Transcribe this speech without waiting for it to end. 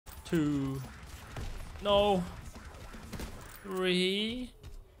2. No. 3.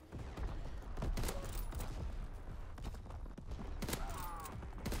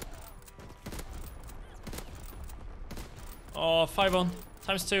 Oh, 5 on.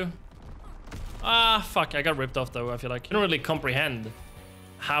 Times 2. Ah, fuck. I got ripped off though, I feel like. I don't really comprehend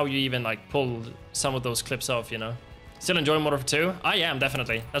how you even like pull some of those clips off, you know? Still enjoying Modern Warfare 2? I am,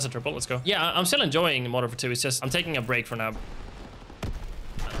 definitely. That's a triple. Let's go. Yeah, I'm still enjoying Modern Warfare 2. It's just I'm taking a break for now.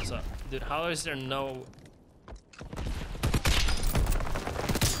 So, dude, how is there no...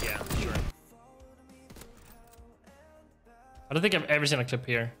 Yeah, sure. I don't think I've ever seen a clip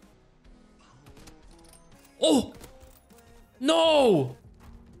here. Oh! No!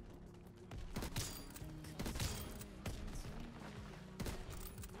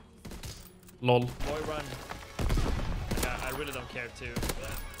 Lol. Boy run. I really don't care to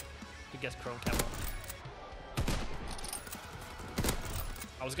get chrome camo.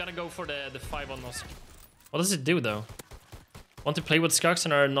 I was gonna go for the 5 on those. What does it do though? Want to play with Skux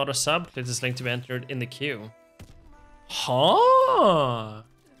and are not a sub? Click this link to be entered in the queue. Huh.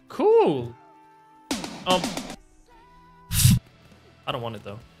 Cool. I don't want it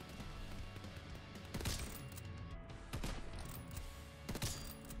though.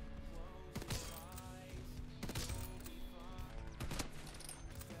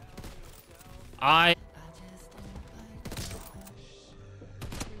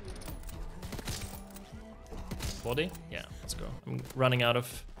 Body? Yeah, let's go. I'm running out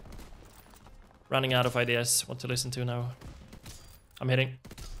of ideas what to listen to now. I'm hitting.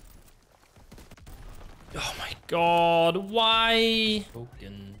 Oh my god, why?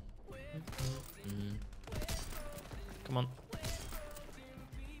 Broken. Come on.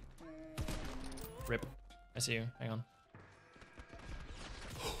 Rip. I see you. Hang on.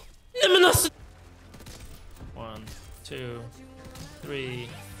 1, 2, 3.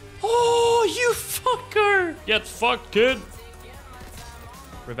 Oh, you fucker! Get fucked, kid!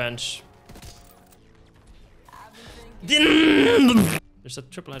 Revenge. There's a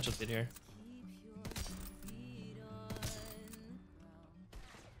triple headshot hit here.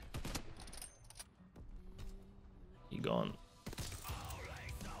 You gone.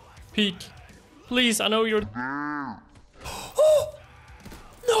 Peek. Please, I know you're... Oh!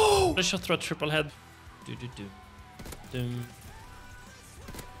 No! I shot through a triple head.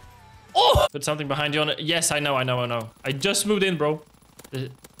 Oh! Put something behind you on it. Yes, I know. I just moved in, bro.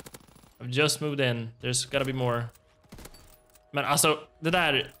 I've just moved in. There's gotta be more. Man, also,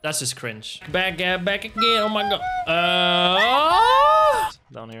 that's just cringe. Back again. Oh my god.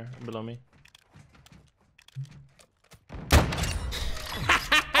 Down here, below me.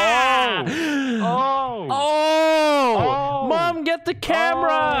 Oh! Mom, get the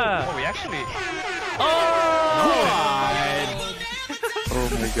camera! Oh, we actually... Oh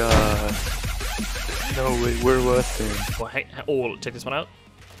my god. No way, where was it? Oh, hey, oh, check this one out.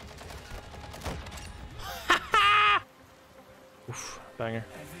 Oof, banger.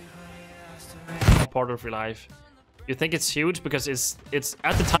 A part of your life. You think it's huge because it's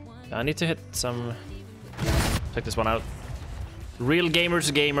at the time. I need to hit some... Check this one out. Real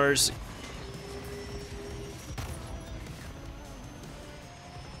gamers.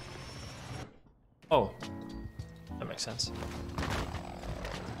 Oh, that makes sense.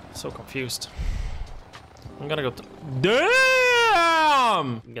 So confused. I'm gonna go to...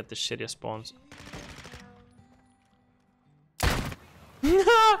 Damn! Get the shittiest spawns.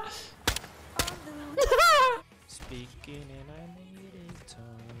 Speaking and I needed time.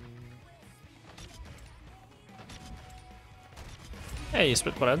 Hey,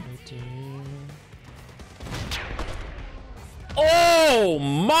 split quad. Oh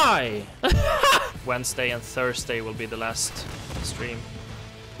my! Wednesday and Thursday will be the last stream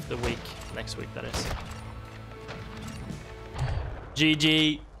of the week. Next week, that is.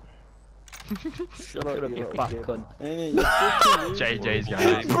 GG. Shut up, you fuck cunt. JJ's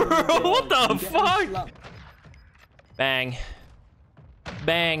guy. Bro, what the fuck? Bang.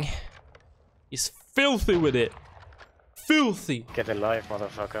 Bang. He's filthy with it. Filthy. Get a life,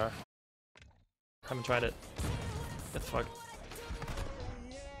 motherfucker. Haven't tried it. Get the fuck.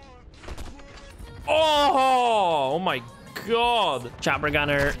 Oh my god. Chopper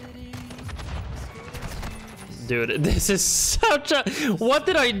gunner. Dude, this is such a... What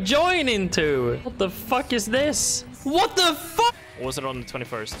did I join into? What the fuck is this? What the fuck? Or was it on the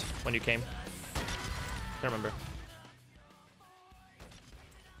 21st when you came? Can't remember.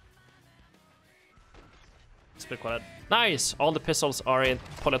 Split quad. Nice! All the pistols are in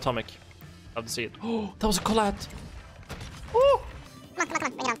polyatomic. Love to see it. Oh, that was a collat. Oh!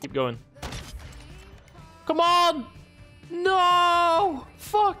 Keep going. Come on! No!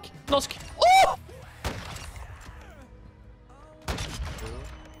 Fuck! Lost. Oh!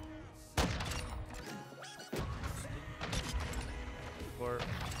 4,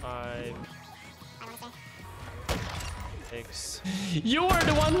 5, 6. You are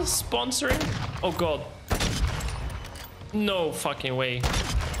the one sponsoring? Oh god. No fucking way.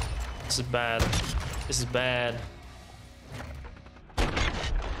 This is bad. This is bad.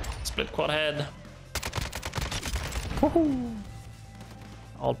 Split quad head. Woohoo!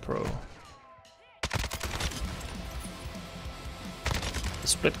 All pro.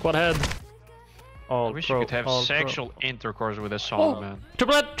 Split quad head. All I wish pro, you could have all sexual pro. intercourse with a song, man.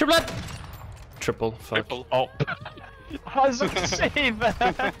 Triplet! Triplet! Triple. Fuck. Triple. Oh. I was gonna say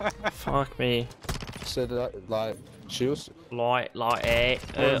that. Fuck me. Said that, like, shoes. Like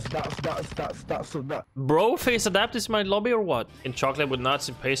That's Bro, face adapt is my lobby or what? In chocolate with nuts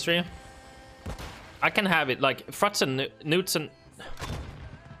and pastry? I can have it like fruits and nuts and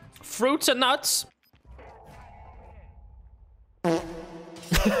fruits and nuts.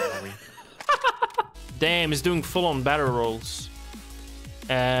 Damn, he's doing full-on batter rolls.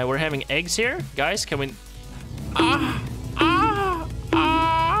 We're having eggs here, guys. Can we?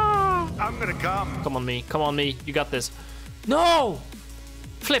 I'm gonna come. Come on me, come on me. You got this. No!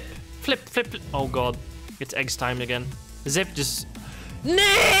 Flip, flip, flip, flip. Oh god, it's eggs time again. Zip just.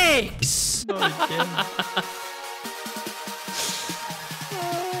 Nix!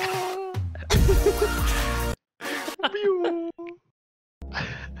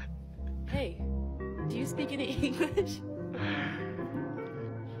 Hey, do you speak any English?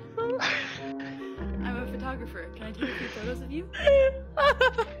 I'm a photographer. Can I take a few photos of you?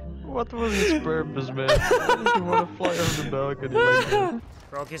 What was his purpose, man? Why did you want to fly over the balcony like that?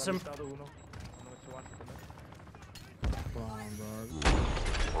 Bro, kiss him.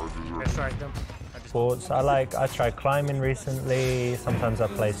 Strike them. Sports. I tried climbing recently. Sometimes I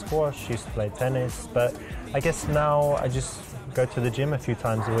play squash, used to play tennis, but I guess now I just go to the gym a few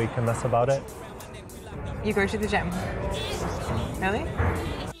times a week and that's about it. You go to the gym? Really?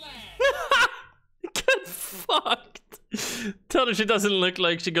 Get fucked. Tell her she doesn't look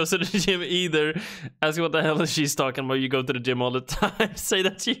like she goes to the gym either. Ask what the hell is she's talking about. You go to the gym all the time. Say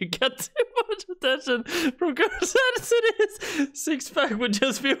that you get too much attention from girls as it is. Six-pack would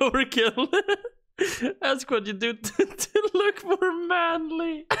just be overkill. Ask what you do to look more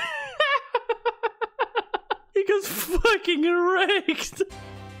manly. He goes fucking wrecked.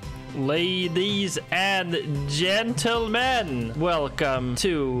 Ladies and gentlemen, welcome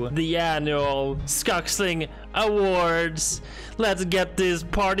to the annual Skuxling Awards. Let's get this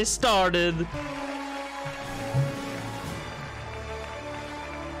party started.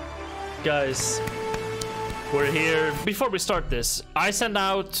 Guys, we're here. Before we start this, I sent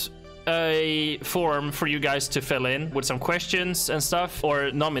out a form for you guys to fill in with some questions and stuff,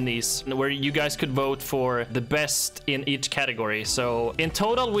 or nominees, where you guys could vote for the best in each category. So in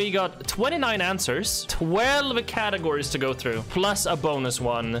total we got 29 answers, 12 categories to go through, plus a bonus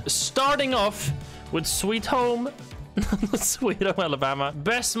one, starting off with Sweet Home Sweet Home Alabama.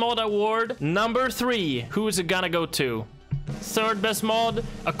 Best mod award number 3. Who is it gonna go to? Third best mod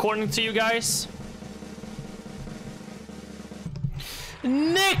according to you guys,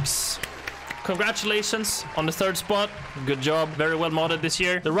 Nix! Congratulations on the third spot. Good job. Very well modded this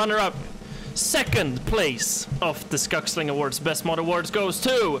year. The runner-up, second place of the Skuxling Awards Best Mod Awards goes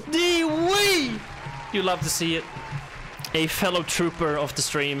to DWWII! You love to see it. A fellow trooper of the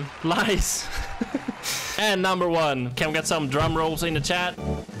stream. Lies. And number 1. Can we get some drum rolls in the chat?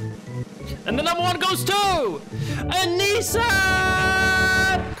 And the number 1 goes to Anissa!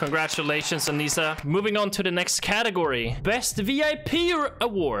 Congratulations, Anissa. Moving on to the next category. Best VIP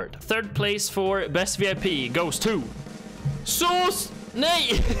Award. Third place for Best VIP goes to Sauce.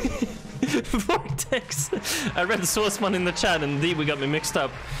 Nay! Vortex. I read the Sauceman in the chat and we got me mixed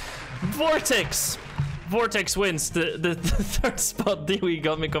up. Vortex. Vortex wins the third spot. We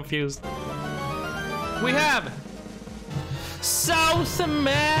got me confused. We have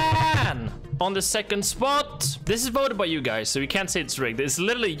Southman on the second spot. This is voted by you guys, so you can't say it's rigged. It's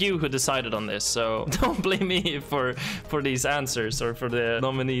literally you who decided on this, so don't blame me for these answers or for the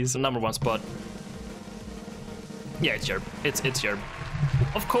nominees. Number 1 spot. Yeah, it's Yerb. It's Yerb.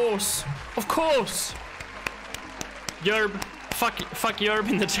 Of course. Of course. Yerb, fuck Yerb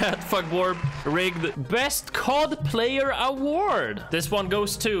in the chat. Fuck Warb. Rigged. Best COD player award. This one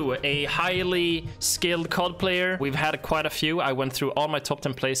goes to a highly skilled COD player. We've had quite a few. I went through all my top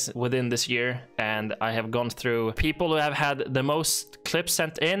 10 plays within this year, and I have gone through people who have had the most clips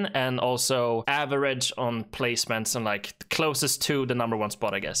sent in and also average on placements and like closest to the number 1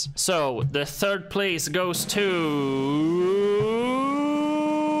 spot, I guess. So the third place goes to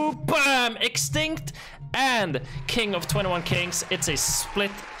bam, Extinct and King of 21 Kings. It's a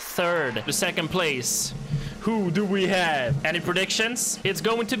split third. The second place, who do we have? Any predictions? It's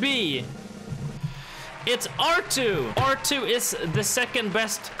going to be... It's R2. R2 is the second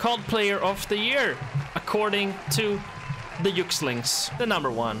best COD player of the year, according to the Yuxlings. The number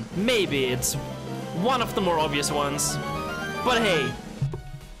 1. Maybe it's one of the more obvious ones, but hey,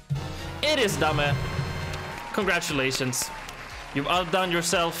 it is Dame. Congratulations. You've outdone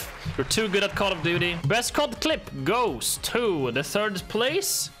yourself. You're too good at Call of Duty. Best COD clip goes to the third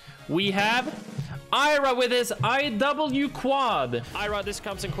place. We have Ira with his IW quad. Ira, this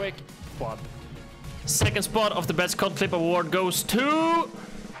comes in quick. Quad. Second spot of the best COD clip award goes to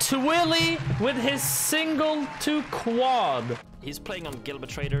Twilly with his single to quad. He's playing on Gilbert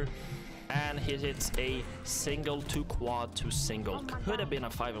Trader, and he hits a single to quad to single. Could have been a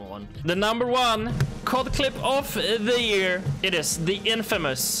 5-on-1. The number 1 COD clip of the year. It is the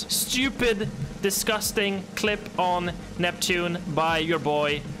infamous, stupid, disgusting clip on Neptune by your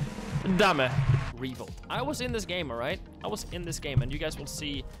boy, Dame. Revolt. I was in this game, alright? I was in this game, and you guys will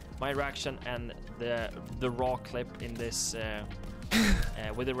see my reaction and the raw clip in this...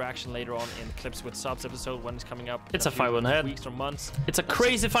 with the reaction later on in Clips with Subs episode when it's coming up. It's a 5 on head. Weeks or months. It's a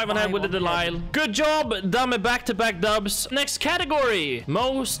crazy 5 on head with the Delisle. Good job, Dame, back-to-back dubs. Next category,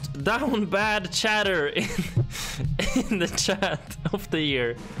 most down bad chatter in the chat of the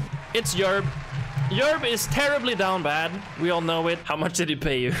year. It's Yerb. Yerb is terribly down bad. We all know it. How much did he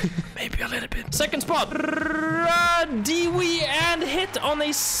pay you? Maybe a little bit. Second spot, Dewey and hit on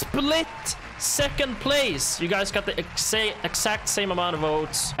a split second place. You guys got the exact same amount of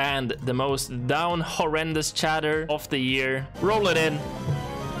votes, and the most down horrendous chatter of the year. Roll it in.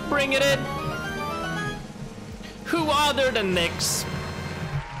 Bring it in. Who other than Nyx?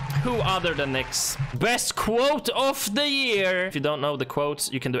 Who other than Nyx? Best quote of the year. If you don't know the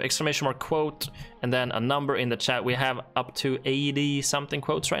quotes, you can do exclamation mark quote and then a number in the chat. We have up to 80 something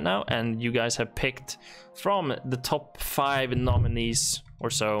quotes right now, and you guys have picked from the top 5 nominees or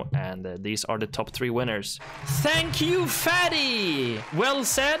so, and these are the top 3 winners. Thank you, Fatty. Well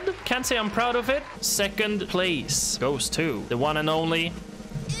said. Can't say I'm proud of it. Second place goes to the one and only.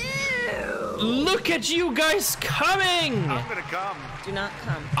 Ew. Look at you guys coming. I'm gonna come. Do not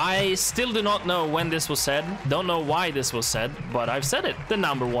come. I still do not know when this was said. Don't know why this was said, but I've said it. The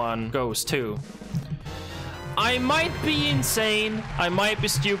number 1 goes to... I might be insane, I might be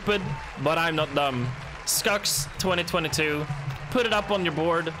stupid, but I'm not dumb. Skux 2022. Put it up on your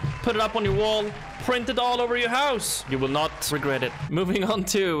board, put it up on your wall, print it all over your house. You will not regret it. Moving on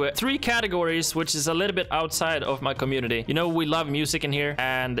to 3 categories, which is a little bit outside of my community. You know, we love music in here,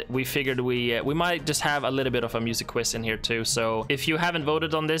 and we figured we might just have a little bit of a music quiz in here too. So if you haven't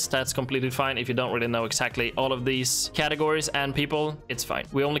voted on this, that's completely fine. If you don't really know exactly all of these categories and people, it's fine.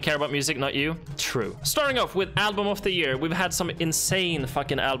 We only care about music, not you. True. Starting off with album of the year. We've had some insane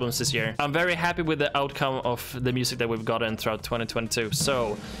fucking albums this year. I'm very happy with the outcome of the music that we've gotten throughout 2022.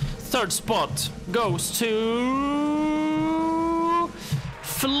 So third spot goes to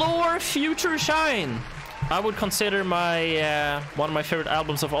Floor Future Shine. I would consider my one of my favorite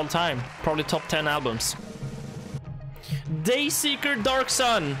albums of all time. Probably top 10 albums. Dayseeker Dark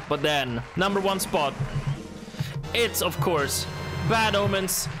Sun. But then, number 1 spot. It's, of course, Bad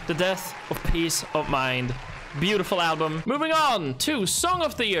Omens, The Death of Peace of Mind. Beautiful album. Moving on to Song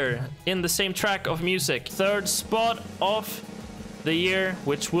of the Year in the same track of music. Third spot of the year,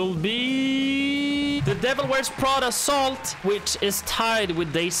 which will be The Devil Wears Prada Salt, which is tied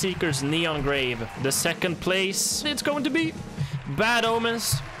with Dayseeker's Neon Grave. The second place, it's going to be Bad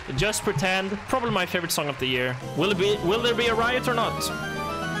Omens, Just Pretend. Probably my favorite song of the year. Will there be a riot or not?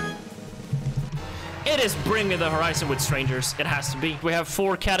 It is Bring Me the Horizon with Strangers. It has to be. We have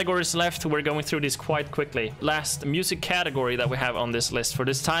 4 categories left. We're going through this quite quickly. Last music category that we have on this list for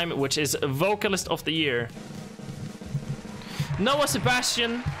this time, which is Vocalist of the Year. Noah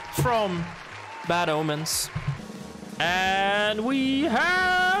Sebastian from Bad Omens. And we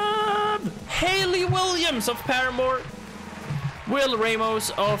have Hayley Williams of Paramore. Will Ramos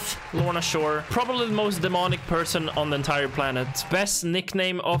of Lorna Shore. Probably the most demonic person on the entire planet. Best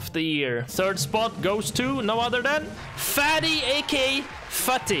nickname of the year. Third spot goes to no other than Fatty, aka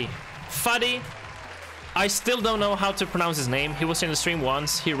Fatty. Fatty. I still don't know how to pronounce his name. He was in the stream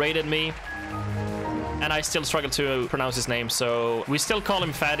once. He raided me. And I still struggle to pronounce his name, so we still call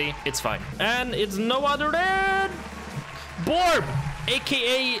him Fatty. It's fine. And it's no other than Borb,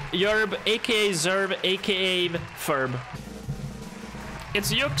 aka Yerb, aka Zerb, aka Ferb.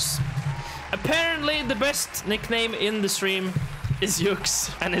 It's Yux. Apparently, the best nickname in the stream is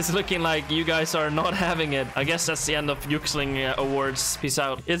Yux, and it's looking like you guys are not having it. I guess that's the end of Yuxling Awards. Peace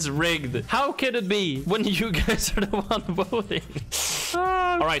out. It's rigged. How could it be when you guys are the one voting?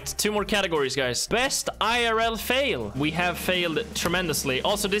 All right, 2 more categories, guys. Best IRL fail. We have failed tremendously.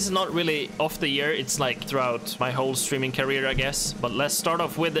 Also, this is not really of the year. It's like throughout my whole streaming career, I guess. But let's start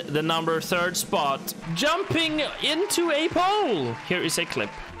off with the number 3rd spot. Jumping into a pole. Here is a clip.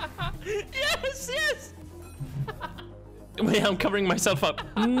 Yes, yes. Wait, I'm covering myself up.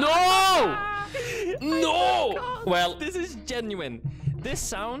 No! No! Well, this is genuine. This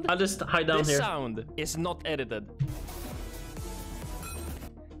sound... I'll just hide down here. This sound is not edited.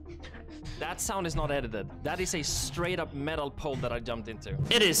 That sound is not edited. That is a straight up metal pole that I jumped into.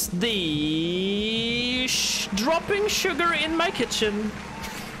 It is the... dropping sugar in my kitchen.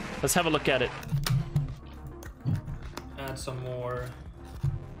 Let's have a look at it. Add some more...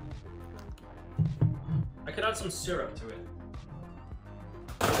 I could add some syrup to it.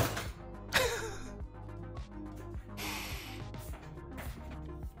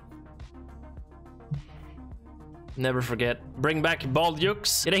 Never forget. Bring back Bald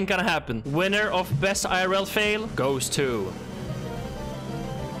Yux. It ain't gonna happen. Winner of Best IRL Fail goes to...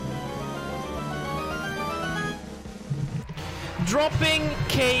 Dropping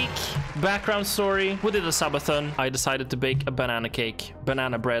Cake. Background story. We did a subathon. I decided to bake a banana cake.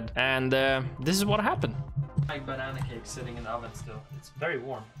 Banana bread. And this is what happened. My banana cake sitting in the oven still. It's very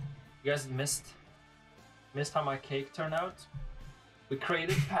warm. You guys missed how my cake turned out? We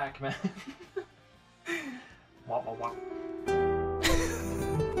created Pac-Man. Wah, wah, wah.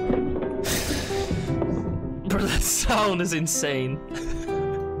 Bro, that sound is insane.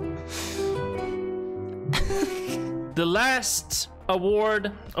 The last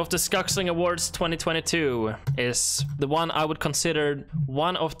award of the Skuxtopplays Awards 2022 is the one I would consider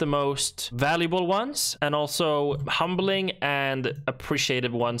one of the most valuable ones and also humbling and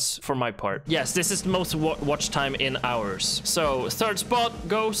appreciative ones for my part. Yes, this is the most watch time in hours. So 3rd spot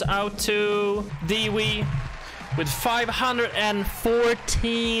goes out to DWI with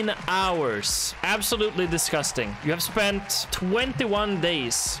 514 hours. Absolutely disgusting. You have spent 21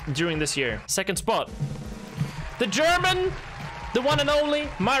 days during this year. 2nd spot, the German, the one and only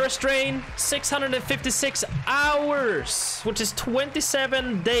Myra Strain, 656 hours, which is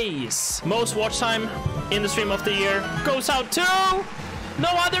 27 days. Most watch time in the stream of the year goes out to no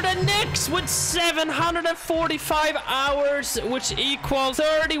other than Nyx with 745 hours, which equals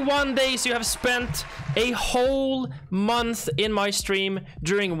 31 days you have spent a whole month in my stream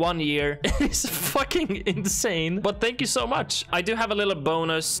during 1 year. It's fucking insane, but thank you so much. I do have a little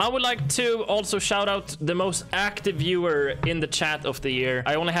bonus. I would like to also shout out the most active viewer in the chat of the year.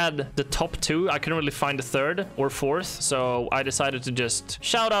 I only had the top 2. I couldn't really find the 3rd or 4th, so I decided to just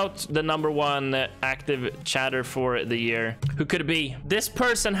shout out the number 1 active chatter for the year. Who could it be? This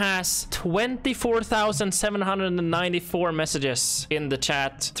person has 24,794 messages in the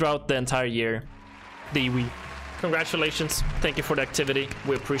chat throughout the entire year. DWI. Congratulations. Thank you for the activity.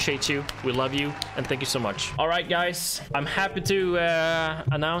 We appreciate you. We love you. And thank you so much. All right, guys. I'm happy to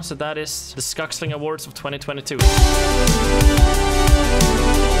announce that is the Skuxtopplays Awards of 2022.